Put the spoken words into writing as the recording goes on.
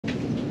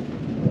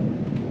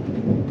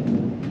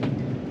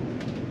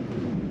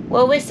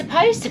Well, we're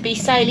supposed to be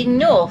sailing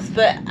north,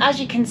 but as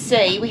you can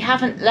see, we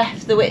haven't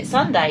left the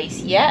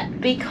Whitsundays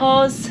yet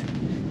because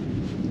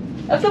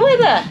of the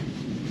weather.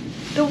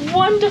 The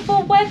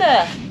wonderful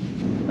weather.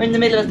 We're in the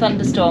middle of a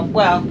thunderstorm.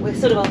 Well, we're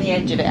sort of on the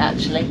edge of it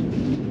actually.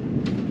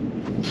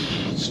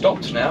 It's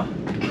stopped now.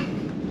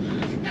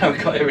 Now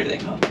we've got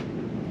everything up.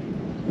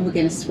 And we're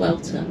going to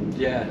swelter.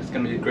 Yeah, it's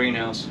going to be the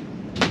greenhouse.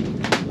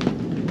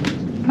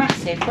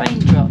 Massive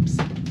raindrops.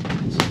 So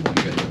we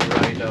get the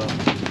radar.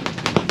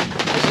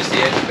 This is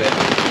the edge of it.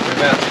 We're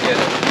about to get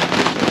it.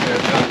 Here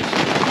it comes.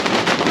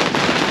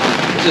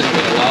 This isn't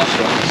going to last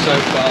long. It's so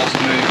fast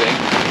moving.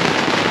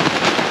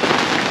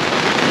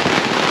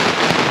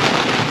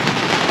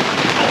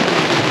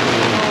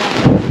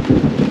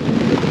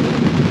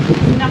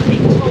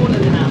 Nothing taller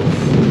than us.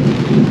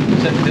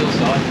 Except the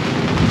hillside.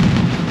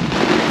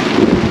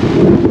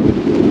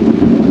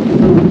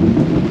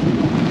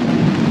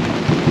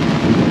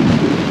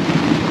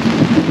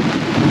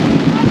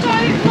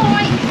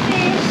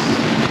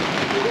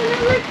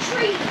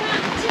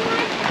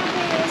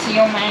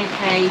 Your man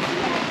cave.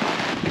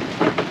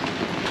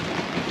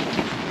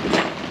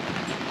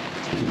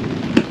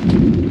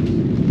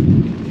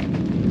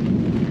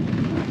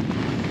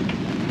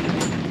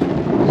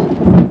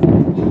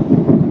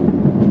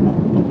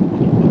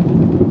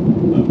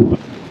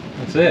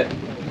 That's it.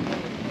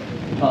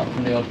 Apart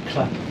from the odd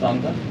clap of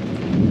thunder.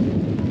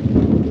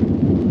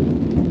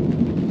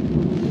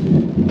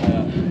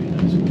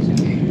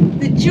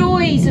 The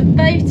joys of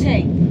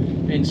boating.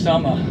 In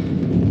summer,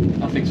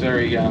 nothing's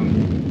very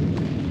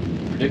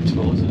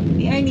predictable, is it?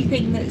 The only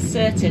thing that's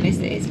certain is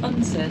that it's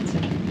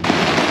uncertain.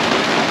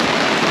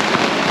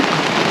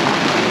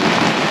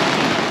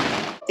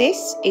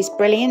 This is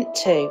Brilliant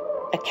 2,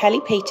 a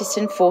Kelly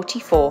Peterson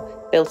 44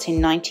 built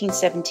in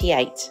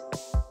 1978.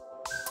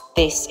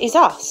 This is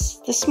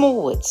us, the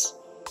Smallwoods.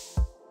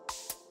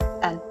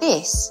 And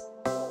this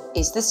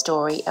is the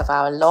story of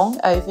our long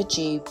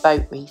overdue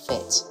boat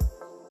refit.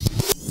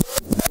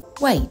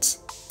 Wait,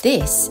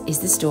 this is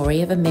the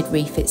story of a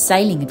mid-refit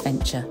sailing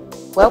adventure.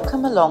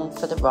 Welcome along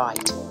for the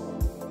ride.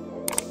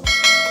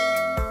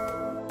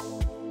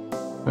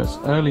 It's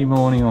early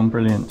morning on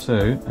Brilliant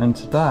 2 and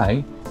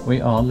today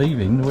we are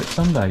leaving the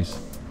Whitsundays.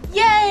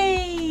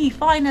 Yay!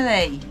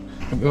 Finally!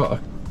 We've got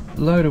a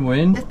load of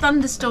wind. The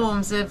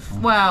thunderstorms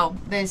have, well,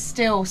 there's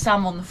still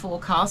some on the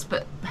forecast,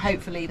 but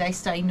hopefully they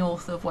stay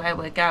north of where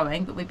we're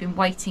going, but we've been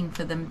waiting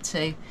for them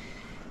to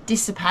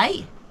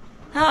dissipate.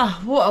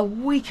 Ah, what a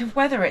week of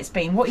weather it's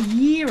been. What a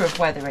year of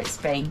weather it's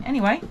been.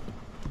 Anyway,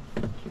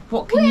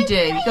 what can you do?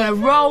 You've got to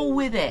roll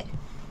with it.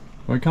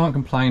 We can't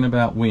complain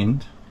about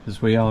wind because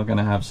we are going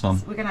to have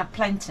some. We're going to have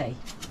plenty.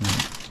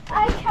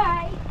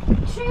 Okay,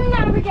 2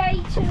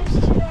 navigators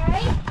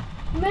today,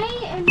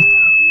 me and Mum.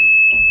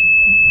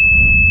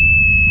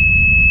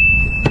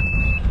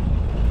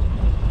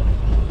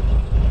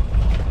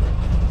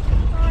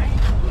 Right.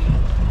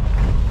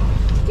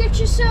 Get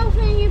yourself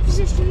in your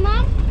position,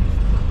 Mum.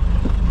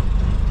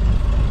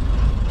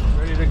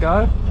 Ready to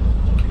go?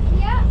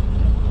 Yeah.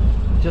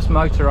 Just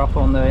motor up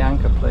on the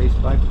anchor, please,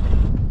 babe.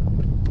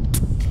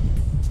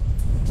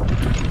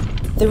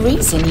 The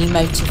reason you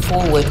motor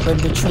forward when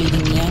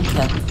retrieving the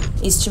anchor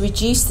is to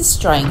reduce the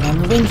strain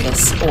on the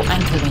windlass or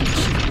anchor winch.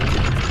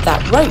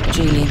 That rope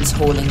Julian's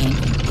hauling in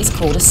is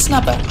called a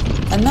snubber,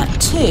 and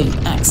that too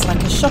acts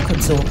like a shock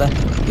absorber,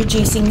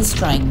 reducing the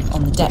strain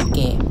on the deck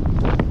gear.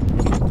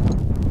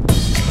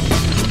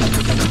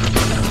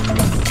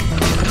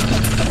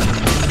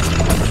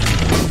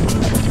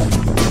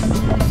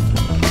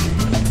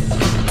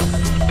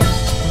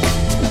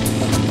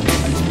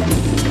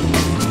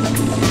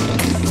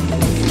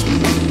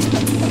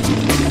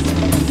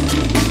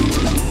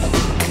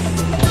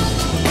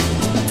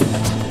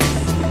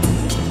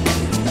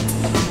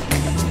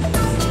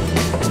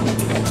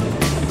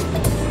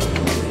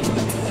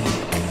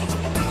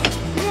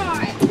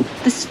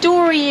 The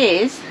story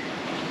is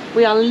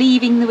we are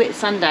leaving the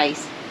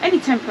Whitsundays, only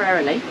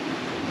temporarily.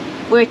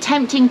 We're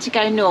attempting to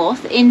go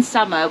north in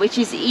summer, which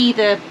is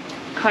either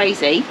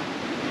crazy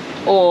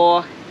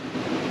or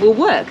will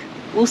work.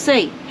 We'll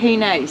see, who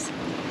knows.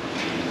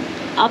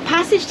 Our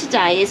passage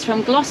today is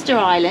from Gloucester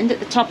Island at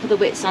the top of the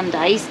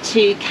Whitsundays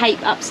to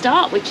Cape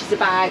Upstart, which is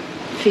about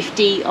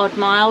 50 odd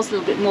miles, a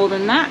little bit more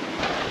than that.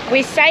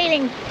 We're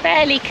sailing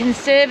fairly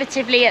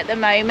conservatively at the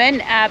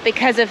moment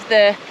because of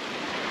the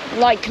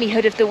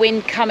likelihood of the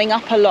wind coming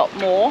up a lot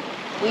more.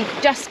 We've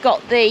just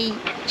got the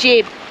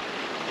jib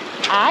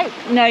out,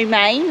 no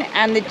main,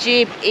 and the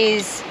jib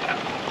is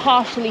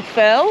partially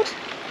furled,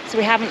 so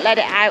we haven't let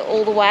it out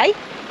all the way.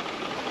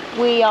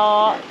 We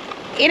are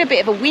in a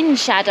bit of a wind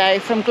shadow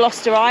from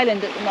Gloucester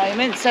Island at the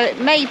moment, so it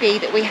may be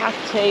that we have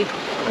to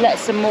let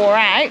some more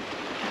out,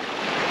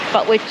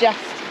 but we're just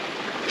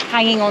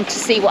hanging on to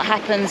see what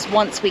happens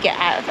once we get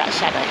out of that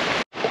shadow.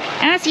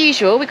 As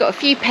usual, we've got a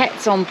few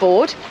pets on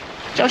board.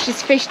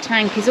 Josh's fish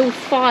tank is all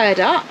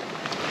fired up.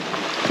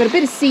 Got a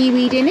bit of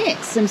seaweed in it,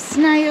 some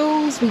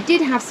snails. We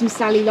did have some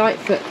Sally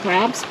Lightfoot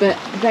crabs, but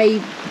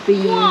they've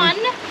been... One.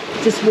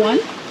 Just one?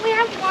 We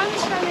have one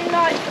Sally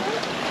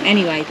Lightfoot.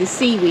 Anyway, the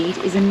seaweed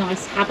is a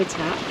nice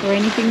habitat for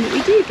anything that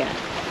we do get.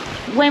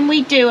 When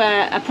we do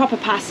a proper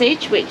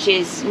passage, which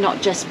is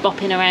not just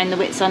bopping around the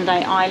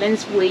Whitsunday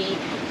Islands, we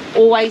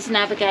always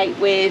navigate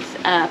with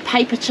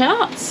paper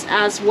charts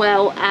as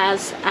well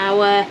as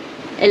our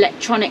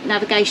electronic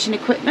navigation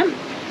equipment.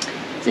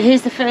 So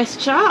here's the first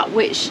chart,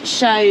 which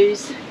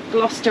shows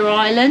Gloucester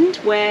Island,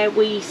 where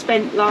we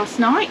spent last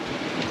night,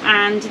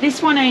 and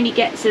this one only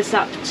gets us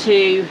up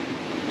to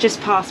just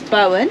past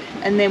Bowen,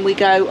 and then we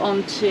go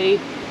on to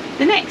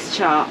the next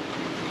chart.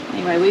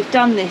 Anyway, we've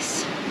done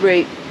this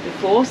route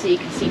before, so you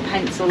can see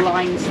pencil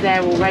lines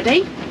there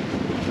already.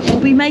 We'll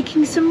be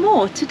making some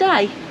more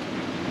today.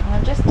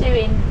 I'm just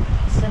doing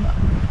some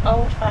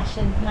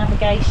old-fashioned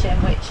navigation,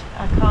 which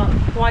I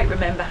can't quite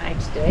remember how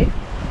to do.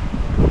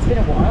 It's been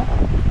a while.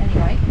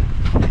 Anyway,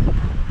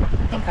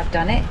 I think I've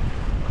done it.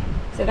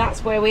 So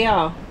that's where we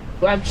are.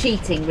 Well, I'm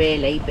cheating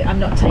really, but I'm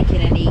not taking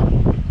any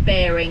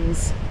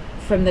bearings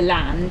from the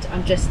land.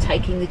 I'm just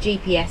taking the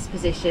GPS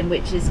position,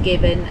 which has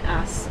given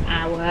us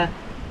our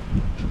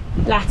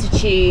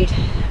latitude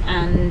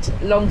and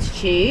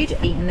longitude,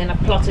 and then I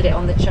plotted it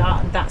on the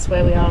chart, and that's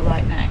where we are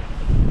right now,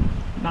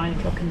 9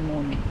 o'clock in the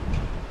morning.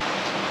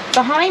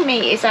 Behind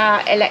me is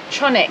our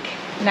electronic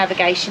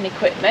navigation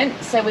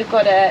equipment. So we've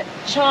got a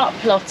chart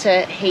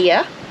plotter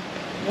here,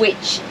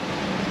 which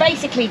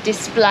basically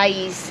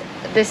displays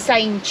the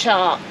same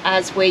chart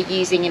as we're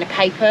using in a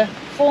paper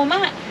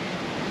format.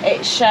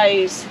 It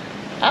shows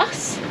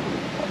us,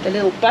 the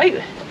little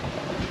boat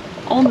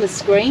on the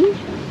screen,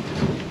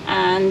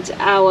 and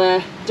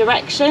our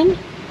direction,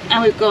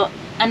 and we've got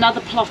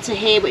another plotter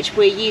here which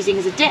we're using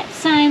as a depth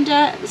sounder.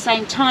 At the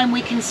same time,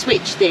 we can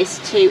switch this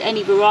to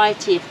any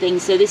variety of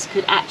things, so this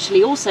could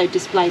actually also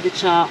display the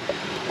chart,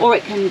 or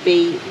it can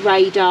be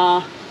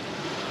radar,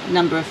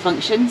 number of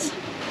functions.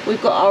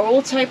 We've got our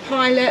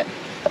autopilot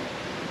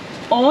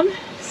on,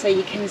 so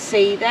you can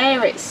see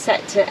there it's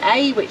set to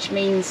A, which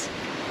means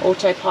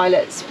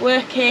autopilot's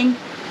working,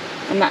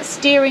 and that's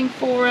steering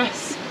for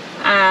us.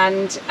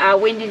 And our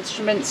wind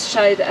instruments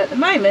show that at the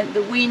moment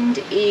the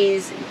wind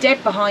is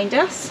dead behind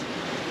us.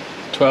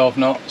 12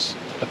 knots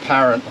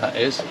apparent, that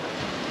is.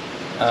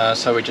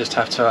 So we just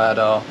have to add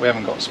our, we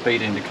haven't got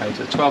speed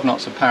indicator, 12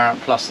 knots apparent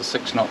plus the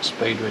 6 knot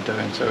speed we're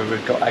doing, so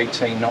we've got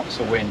 18 knots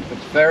of wind.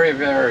 It's very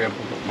variable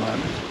at the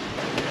moment.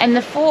 And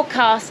the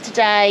forecast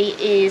today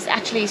is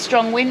actually a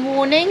strong wind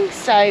warning,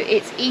 so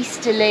it's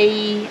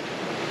easterly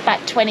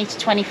about 20 to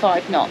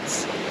 25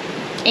 knots.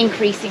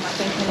 Increasing, I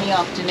think, in the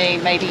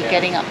afternoon, maybe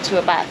getting up to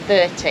about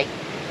 30.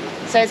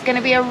 So it's going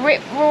to be a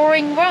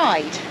rip-roaring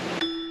ride.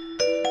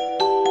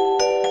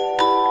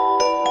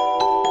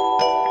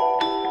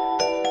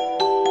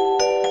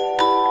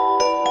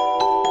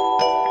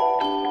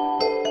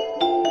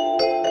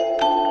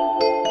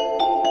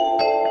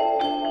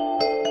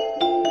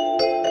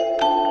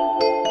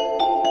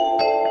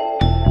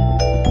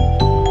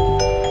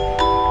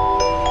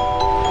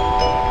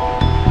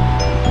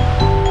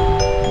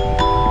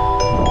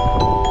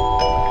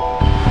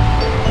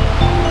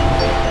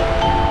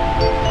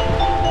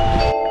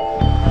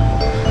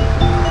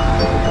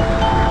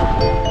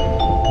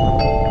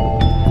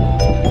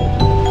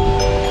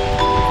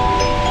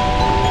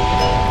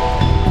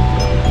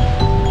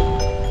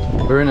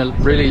 We're in a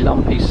really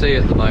lumpy sea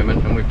at the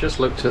moment, and we've just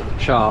looked at the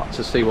chart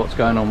to see what's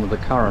going on with the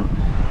current,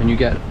 and you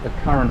get a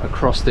current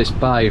across this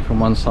bay from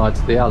one side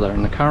to the other,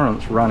 and the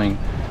current's running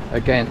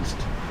against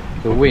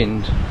the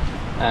wind,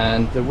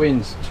 and the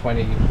wind's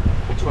 20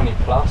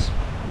 plus,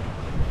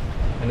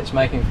 and it's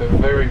making for a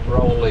very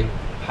rolly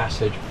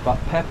passage. But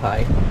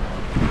Pepe,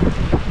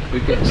 who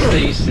gets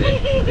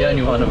seasick, the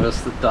only one of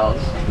us that does,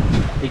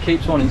 he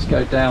keeps wanting to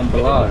go down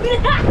below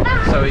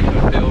so he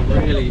can feel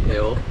really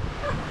ill.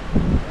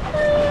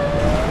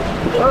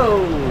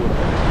 Oh!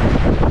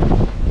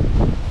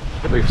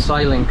 We're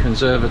sailing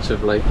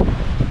conservatively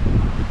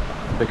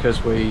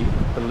because we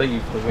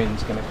believe the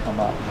wind's going to come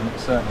up, and it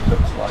certainly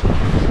looks like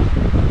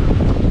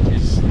it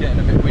is. It's getting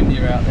a bit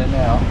windier out there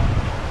now.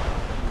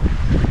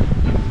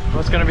 Well,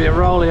 it's going to be a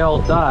rolly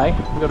old day.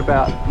 We've got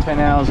about 10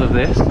 hours of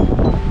this.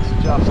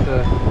 It's just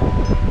a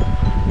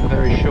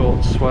very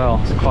short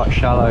swell. It's quite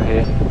shallow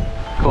here.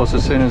 Of course,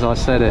 as soon as I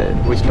said it,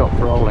 we stopped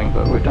rolling,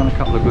 but we've done a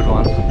couple of good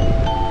ones.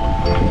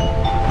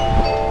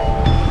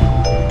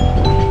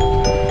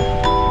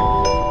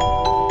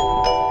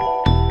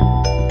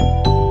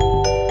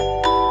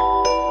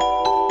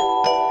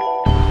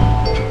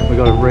 We've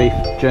got a reef,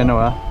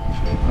 Genoa,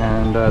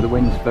 and the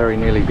wind's very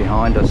nearly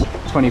behind us.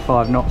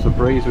 25 knots of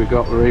breeze we've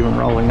got, we're even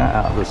rolling that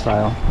out of the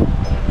sail.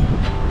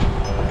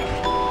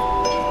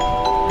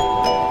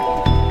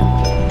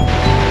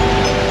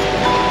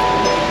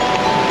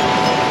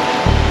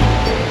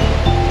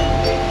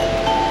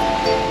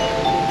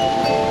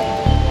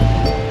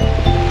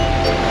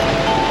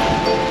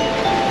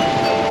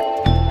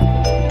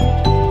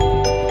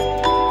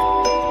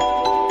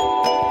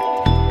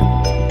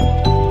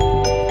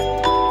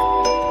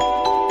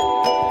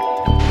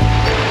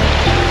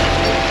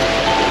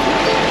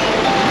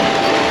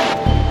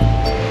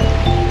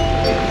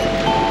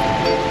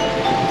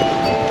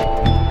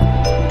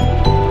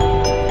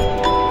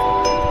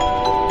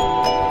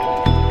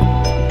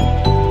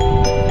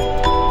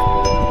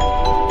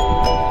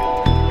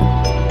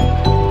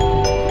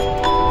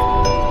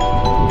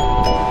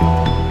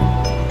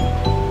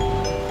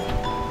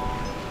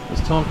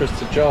 for us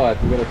to jibe.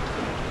 We're going to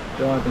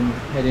jibe and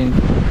head in,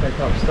 take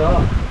up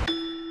start.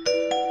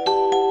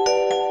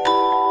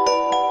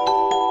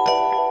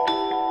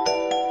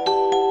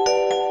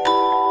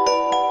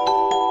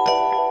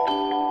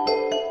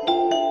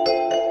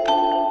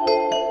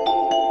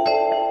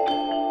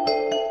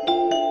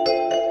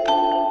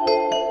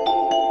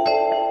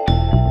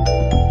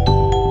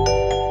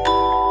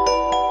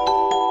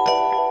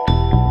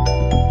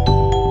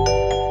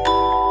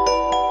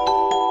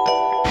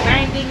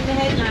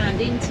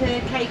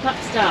 Cape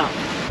Upstart.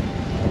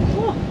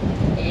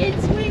 Oh,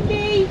 it's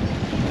windy.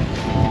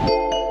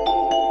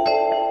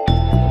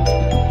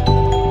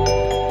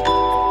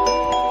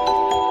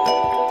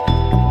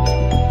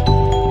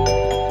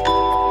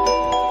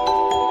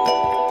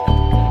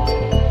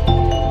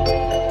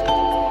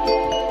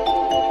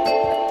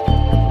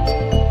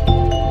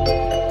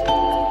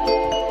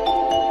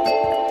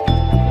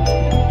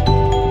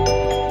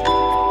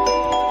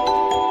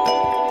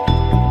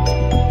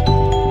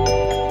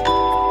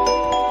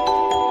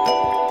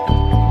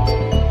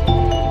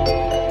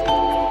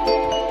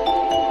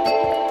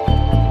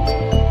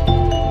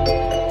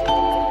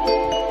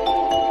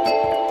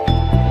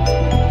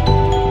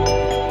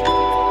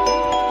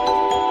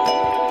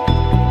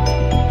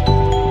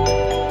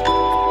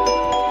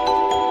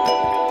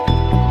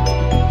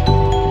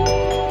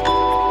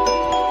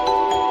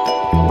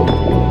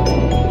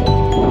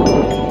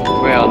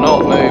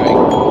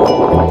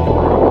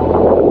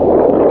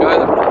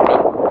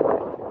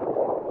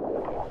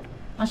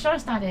 I'm sure I'm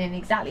standing in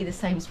exactly the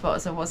same spot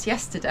as I was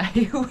yesterday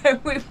when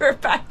we were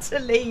about to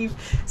leave,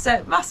 so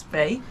it must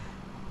be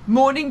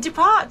morning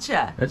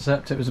departure.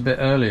 Except it was a bit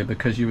earlier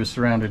because you were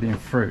surrounded in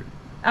fruit.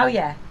 Oh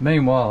yeah.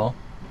 Meanwhile,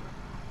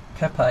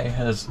 Pepe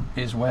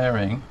is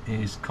wearing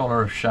his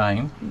collar of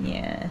shame.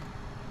 Yeah.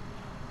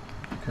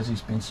 Because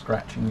he's been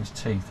scratching his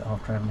teeth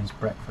after having his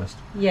breakfast.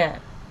 Yeah.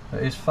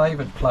 But his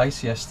favoured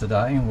place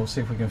yesterday, and we'll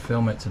see if we can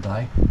film it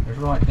today, was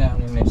right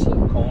down in this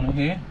little corner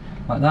here.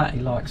 Like that, he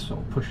likes sort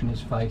of pushing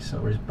his face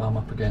or his bum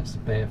up against the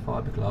bare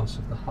fiberglass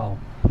of the hull.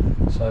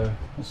 So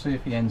we'll see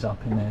if he ends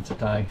up in there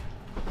today.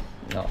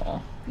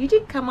 Oh, you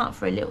did come up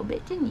for a little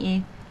bit, didn't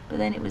you? But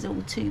then it was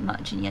all too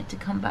much and you had to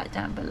come back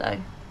down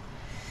below.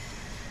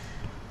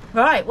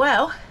 Right,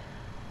 well,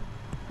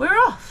 we're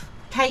off.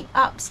 Cape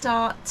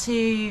Upstart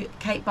to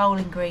Cape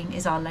Bowling Green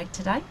is our leg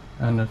today.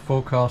 And the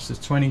forecast is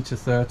 20 to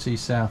 30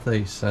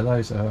 southeast, so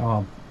those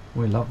are,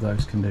 we love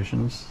those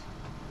conditions.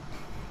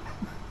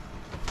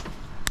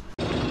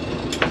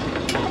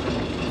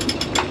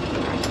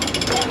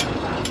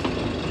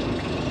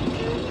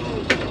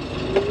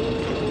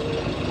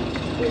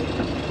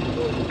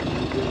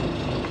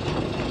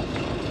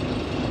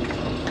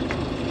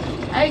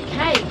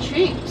 Okay,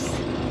 troops.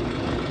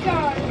 Go.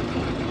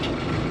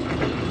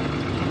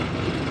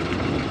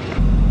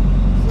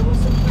 So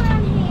what's the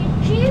plan here?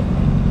 Jib?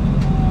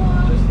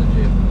 Or Just the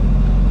jib.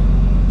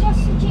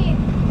 just the jib?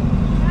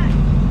 Right.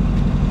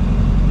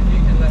 If you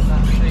can let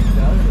that sheet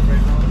go, the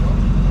red line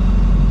off.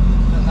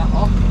 Let that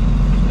off.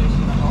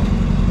 Loosen that off.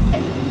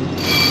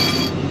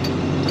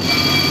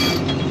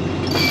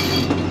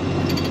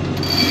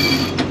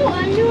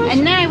 And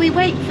now we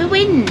wait for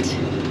wind.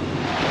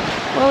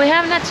 Well, we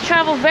haven't had to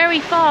travel very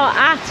far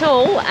at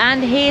all,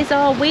 and here's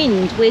our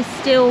wind. We're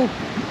still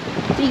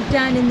deep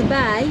down in the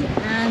bay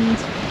and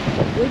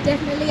we're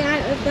definitely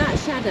out of that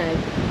shadow.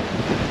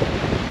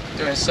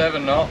 Doing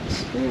 7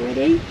 knots.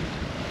 Already?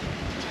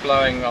 It's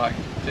blowing like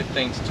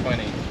 15 to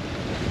 20.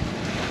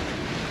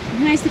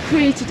 How's the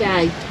crew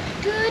today?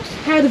 Good.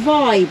 How are the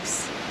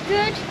vibes?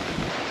 Good.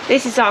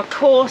 This is our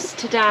course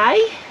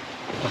today.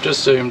 I've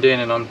just zoomed in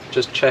and I'm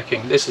just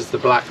checking. This is the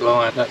black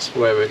line. That's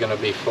where we're going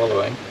to be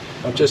following.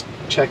 I'll just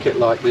check it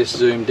like this,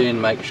 zoomed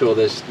in, make sure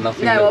there's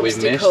nothing No that we've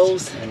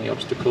obstacles. missed, any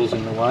obstacles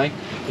in the way.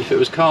 If it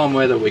was calm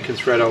weather we can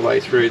thread our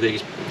way through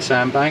these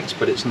sandbanks,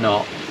 but it's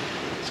not.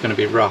 It's going to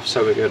be rough,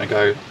 so we're going to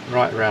go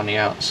right around the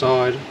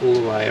outside, all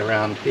the way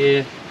around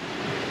here,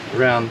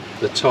 around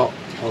the top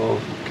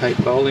of Cape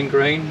Bowling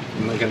Green,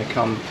 and we're going to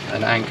come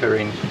and anchor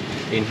in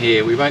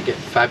here. We won't get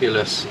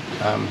fabulous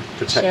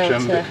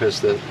protection Shelter.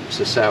 because it's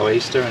a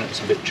sou'easter and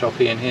it's a bit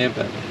choppy in here,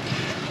 but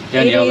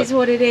It is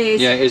what it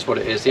is. yeah, it is what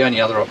it is. The only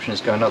other option is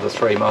go another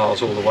 3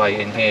 miles all the way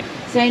in here.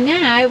 So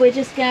now we're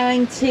just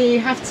going to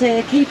have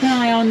to keep an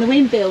eye on the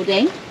wind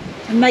building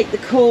and make the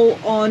call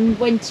on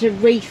when to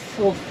reef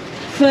or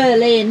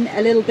furl in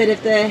a little bit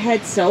of the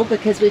headsail,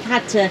 because we've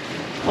had to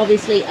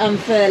obviously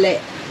unfurl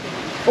it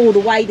all the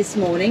way this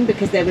morning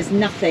because there was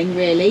nothing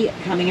really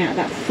coming out of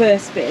that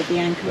first bit of the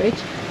anchorage.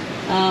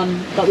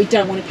 But we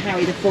don't want to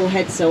carry the full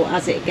headsail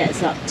as it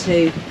gets up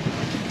to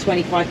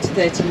 25 to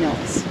 30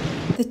 knots.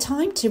 The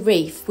time to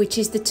reef, which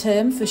is the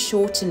term for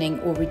shortening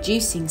or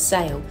reducing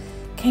sail,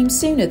 came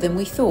sooner than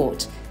we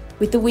thought,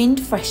 with the wind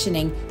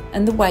freshening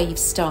and the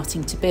waves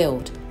starting to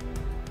build.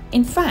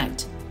 In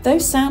fact,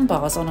 those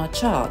sandbars on our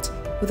chart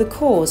were the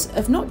cause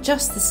of not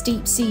just the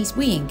steep seas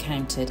we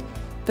encountered,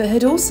 but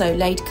had also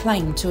laid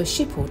claim to a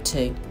ship or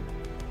two.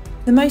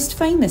 The most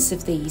famous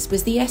of these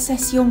was the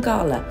SS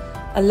Yongala,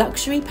 a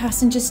luxury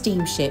passenger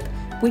steamship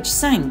which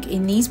sank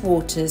in these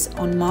waters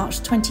on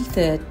March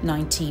 23,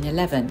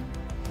 1911.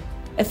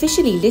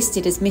 Officially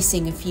listed as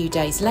missing a few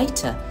days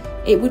later,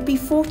 it would be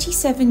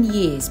 47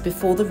 years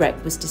before the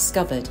wreck was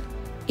discovered.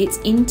 Its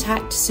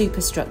intact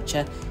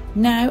superstructure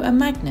now a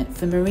magnet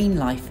for marine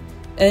life,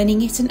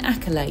 earning it an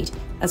accolade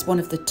as one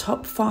of the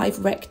top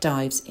 5 wreck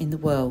dives in the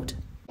world.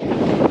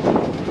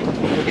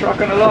 We're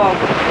trucking along.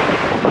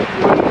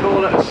 You wouldn't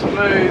call it a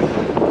smooth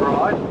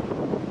ride.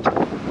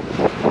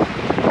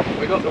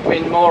 We got the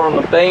wind more on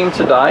the beam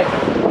today,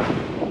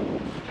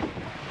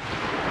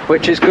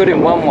 which is good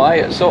in one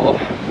way. It's sort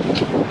of,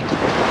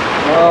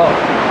 well,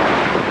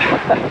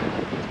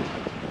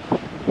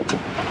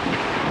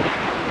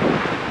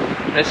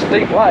 there's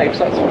steep waves,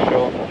 that's for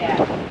sure.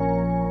 Yeah.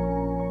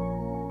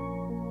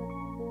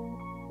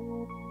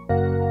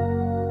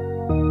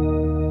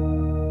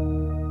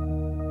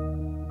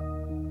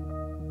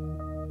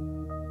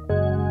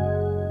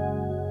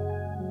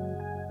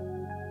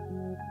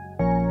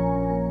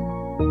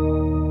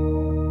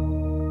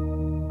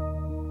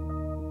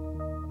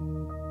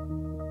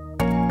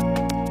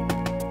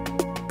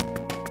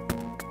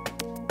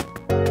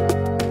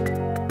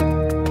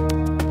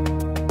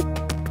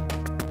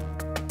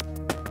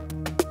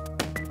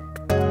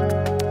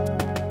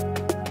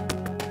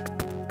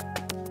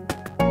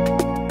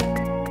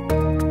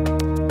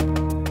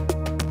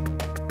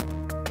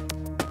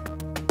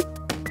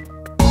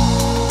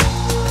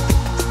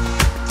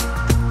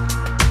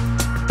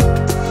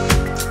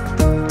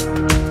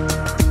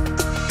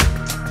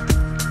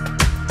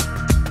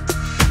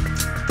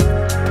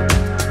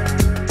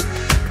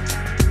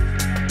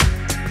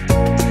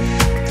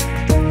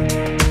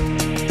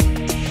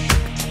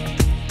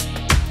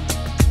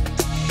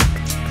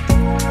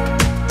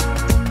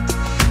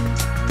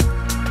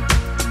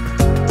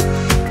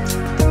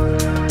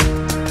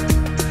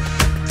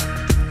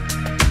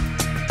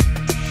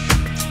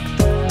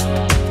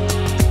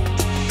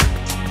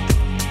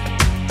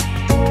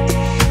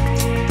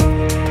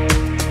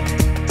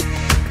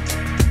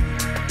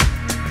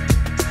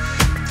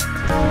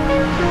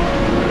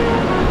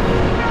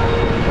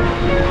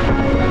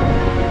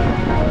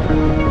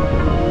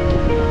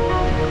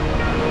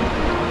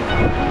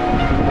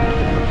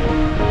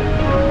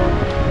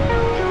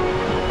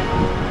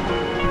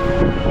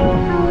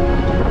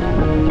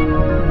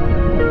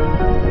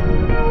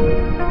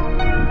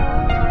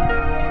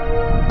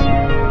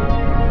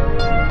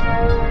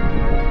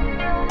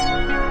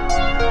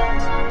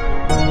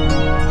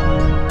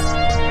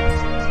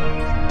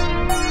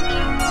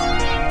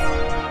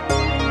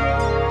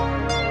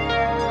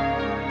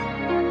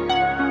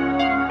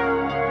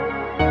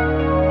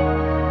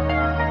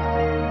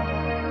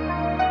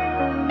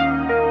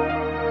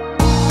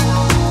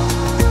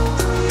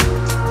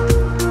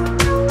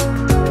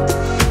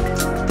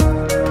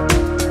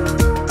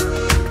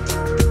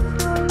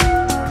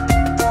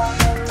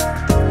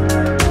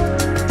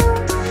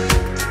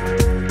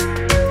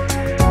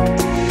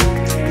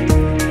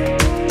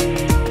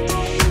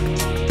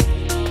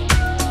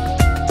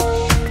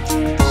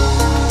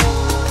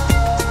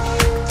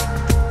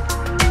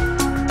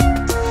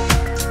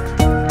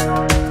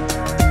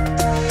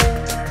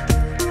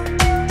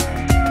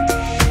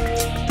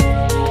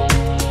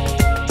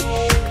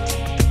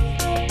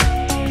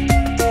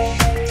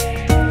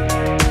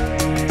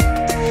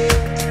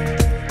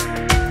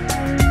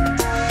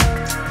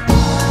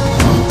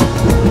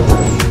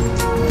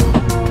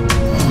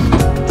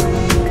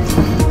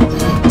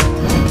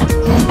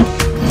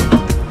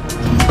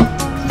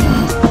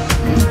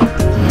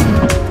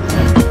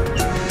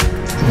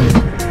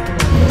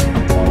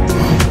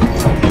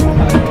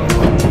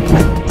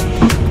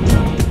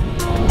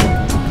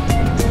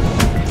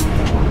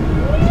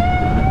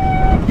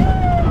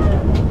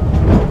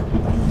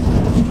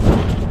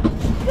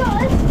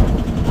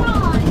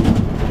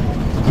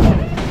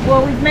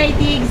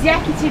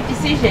 Executive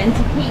decision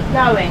to keep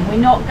going. We're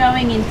not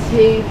going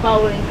into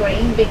Bowling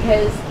Green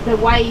because the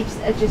waves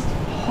are just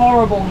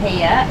horrible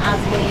here as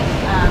we've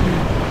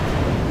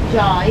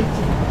jibed,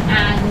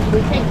 and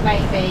we think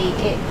maybe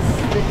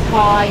it's the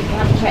tide. We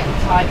haven't checked the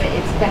tide, but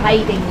it's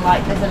behaving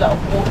like there's a lot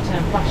of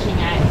water rushing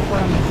out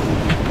from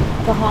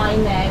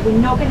behind there. We're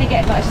not going to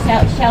get much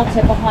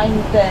shelter behind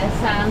the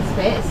Sounds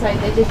bit, so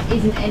there just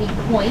isn't any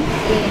point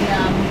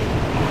in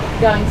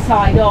going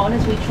side on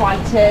as we try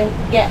to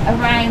get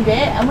around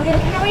it, and we're going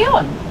to carry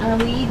on,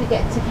 and we either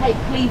get to Cape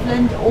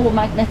Cleveland or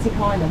Magnetic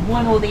Island,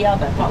 one or the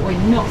other, but we're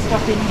not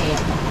stopping here.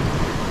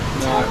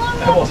 No,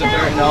 that wasn't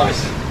very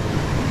nice.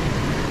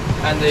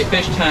 And the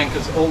fish tank,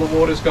 because all the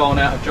water's gone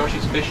out of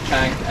Josh's fish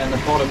tank, and the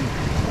bottom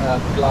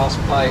glass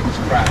plate was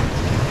cracked.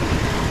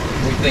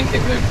 We think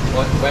it moved,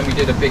 when we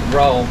did a big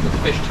roll, the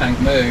fish tank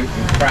moved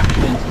and crashed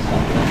into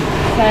something.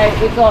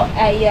 So we've got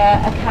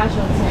a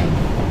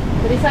casualty.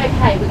 But it's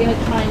okay, we're going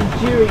to try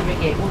and jury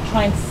rig it. We'll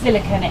try and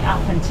silicone it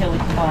up until we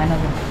can buy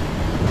another.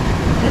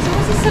 There's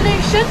always a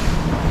solution.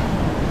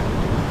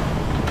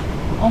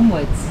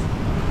 Onwards.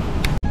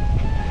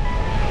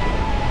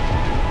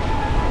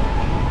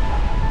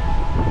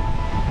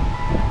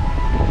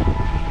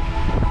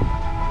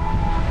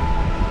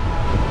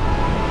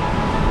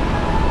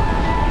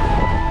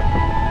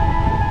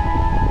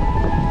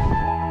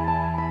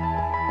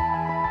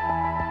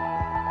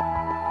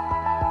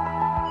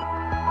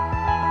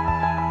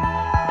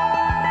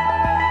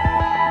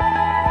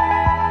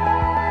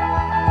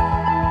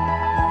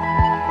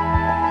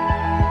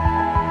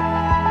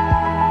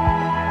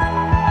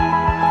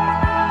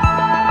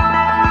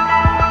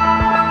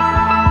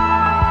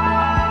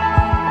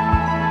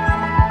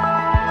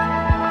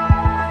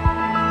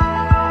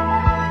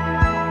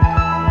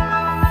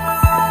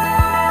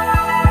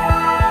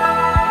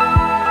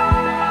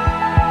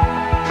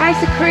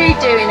 How's the crew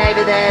doing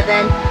over there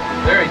then?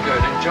 Very good,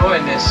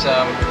 enjoying this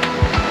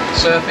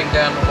surfing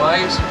down the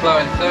waves,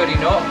 blowing 30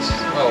 knots,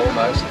 well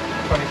almost,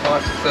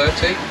 25 to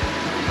 30.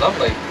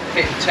 Lovely,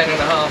 hitting 10.5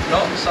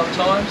 knots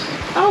sometimes.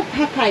 Oh,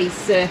 Pepe's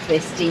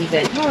surfaced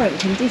even. Current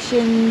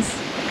conditions.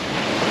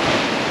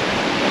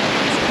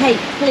 It's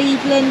Cape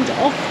Cleveland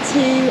off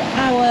to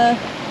our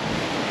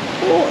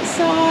port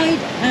side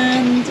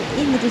and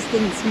in the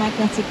distance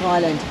Magnetic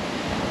Island.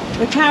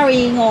 We're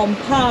carrying on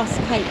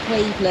past Cape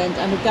Cleveland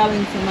and we're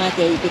going for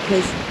Maggie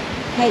because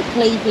Cape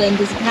Cleveland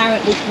is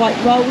apparently quite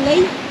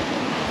rolly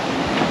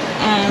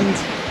and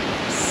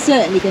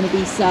certainly going to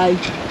be so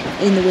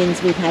in the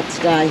winds we've had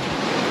today.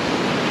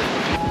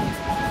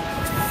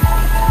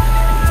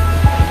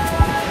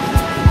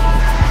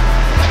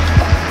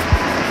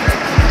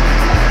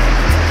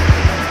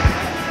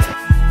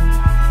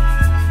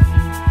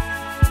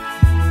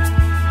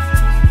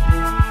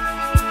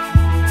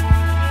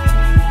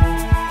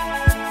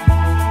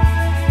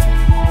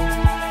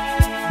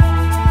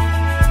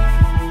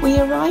 We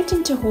arrived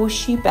into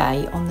Horseshoe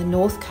Bay on the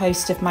north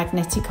coast of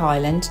Magnetic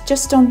Island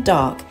just on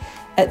dark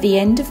at the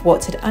end of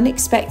what had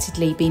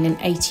unexpectedly been an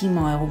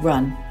 80-mile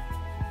run.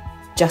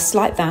 Just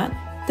like that,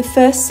 the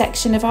first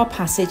section of our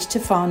passage to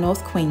far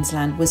north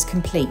Queensland was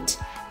complete.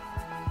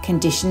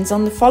 Conditions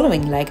on the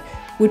following leg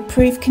would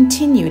prove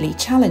continually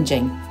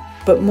challenging,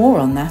 but more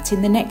on that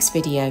in the next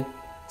video.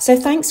 So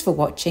thanks for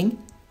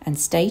watching and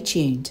stay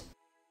tuned.